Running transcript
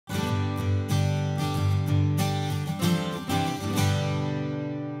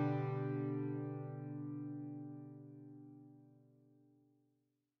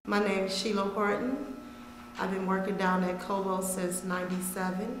My name is Sheila Horton. I've been working down at Cockrel since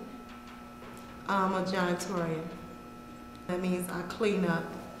 '97. I'm a janitorian. That means I clean up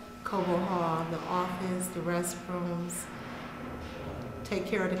Cockrel Hall, the office, the restrooms, take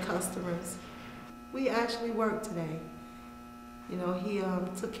care of the customers. We actually worked today. You know, he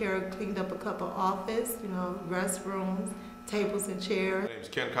cleaned up a couple office, restrooms, tables and chairs. My name is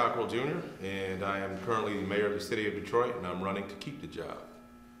Cockrel Jr., and I am currently the mayor of the city of Detroit, and I'm running to keep the job.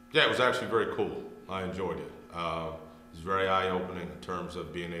 Yeah, it was actually very cool. I enjoyed it. It was very eye-opening in terms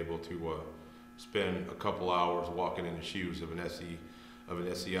of being able to spend a couple hours walking in the shoes of an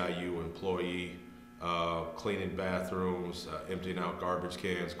SEIU employee, cleaning bathrooms, emptying out garbage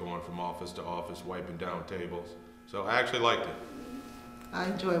cans, going from office to office, wiping down tables. So I actually liked it. I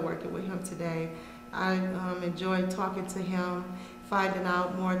enjoyed working with him today. I enjoyed talking to him, finding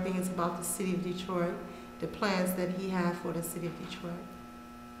out more things about the city of Detroit, the plans that he had for the city of Detroit.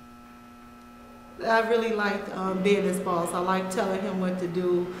 I really liked being his boss. I like telling him what to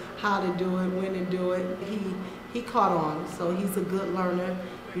do, how to do it, when to do it. He caught on, so he's a good learner.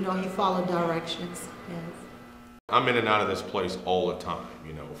 You know, he followed directions. Yes. I'm in and out of this place all the time,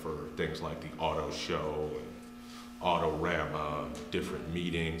 for things like the auto show, and Autorama, different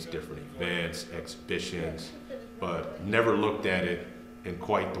meetings, different events, exhibitions, but never looked at it in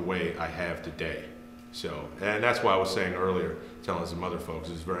quite the way I have today. So, and that's why I was saying earlier, telling some other folks,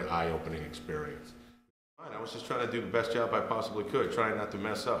 it's a very eye-opening experience. I was just trying to do the best job I possibly could, trying not to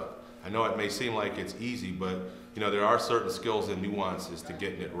mess up. I know it may seem like it's easy, but there are certain skills and nuances to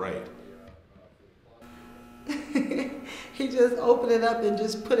getting it right. He just opened it up and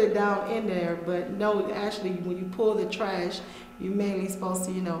just put it down in there, but no, actually, when you pull the trash, you're mainly supposed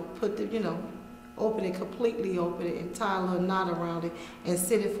to, put the, open it completely, open it and tie a little knot around it and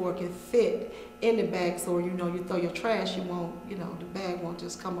sit it for it can fit in the bag, so you throw your trash, you won't, the bag won't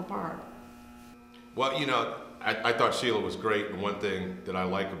just come apart. Well, I thought Sheila was great, and one thing that I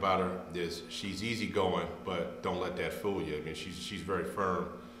like about her is she's easygoing, but don't let that fool you. I mean, she's very firm.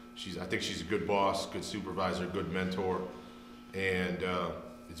 I think she's a good boss, good supervisor, good mentor, and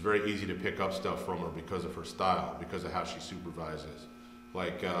it's very easy to pick up stuff from her because of her style, because of how she supervises.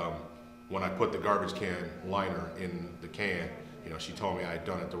 Like when I put the garbage can liner in the can, she told me I had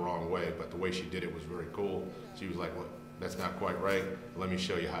done it the wrong way, but the way she did it was very cool. She was like, well, that's not quite right. Let me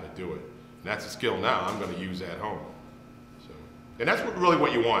show you how to do it. And that's a skill now I'm going to use at home. So, and that's really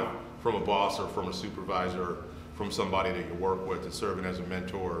what you want from a boss or from a supervisor, from somebody that you work with that's serving as a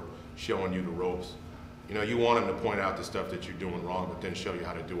mentor, showing you the ropes. You want them to point out the stuff that you're doing wrong, but then show you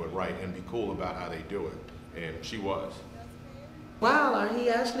how to do it right and be cool about how they do it. And she was. Wow, are he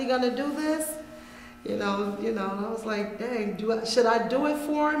actually going to do this? And I was like, dang, should I do it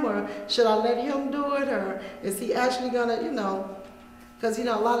for him, or should I let him do it, or is he actually going to, because, a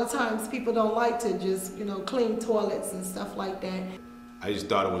lot of times people don't like to just, clean toilets and stuff like that. I just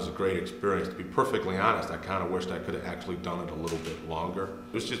thought it was a great experience. To be perfectly honest, I kind of wished I could have actually done it a little bit longer.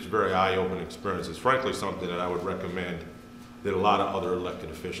 It was just a very eye-opening experience. It's frankly something that I would recommend that a lot of other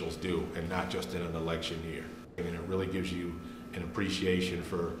elected officials do, and not just in an election year. And it really gives you an appreciation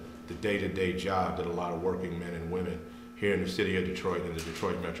for the day-to-day job that a lot of working men and women here in the city of Detroit and the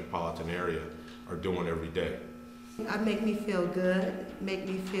Detroit metropolitan area are doing every day. It make me feel good, make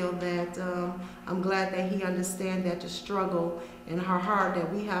me feel that I'm glad that he understands that the struggle and how hard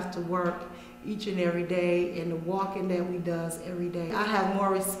that we have to work each and every day, and the walking that we does every day. I have more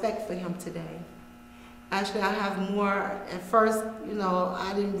respect for him today. Actually, I have more. At first,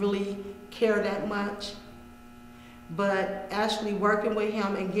 I didn't really care that much, but actually working with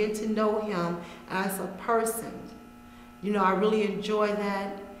him and getting to know him as a person, I really enjoy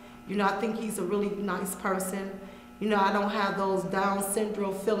that. I think he's a really nice person. I don't have those Down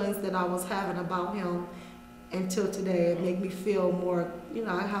syndrome feelings that I was having about him until today. It made me feel more,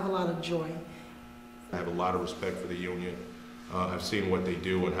 I have a lot of joy. I have a lot of respect for the union. I've seen what they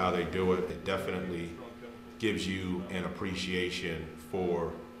do and how they do it. It definitely gives you an appreciation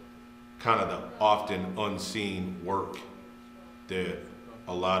for kind of the often unseen work that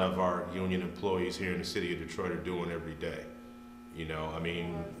a lot of our union employees here in the city of Detroit are doing every day. I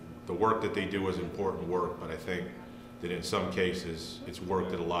mean, the work that they do is important work, but I think that in some cases, it's work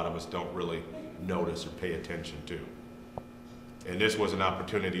that a lot of us don't really notice or pay attention to. And this was an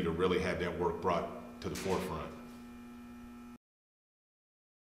opportunity to really have that work brought to the forefront.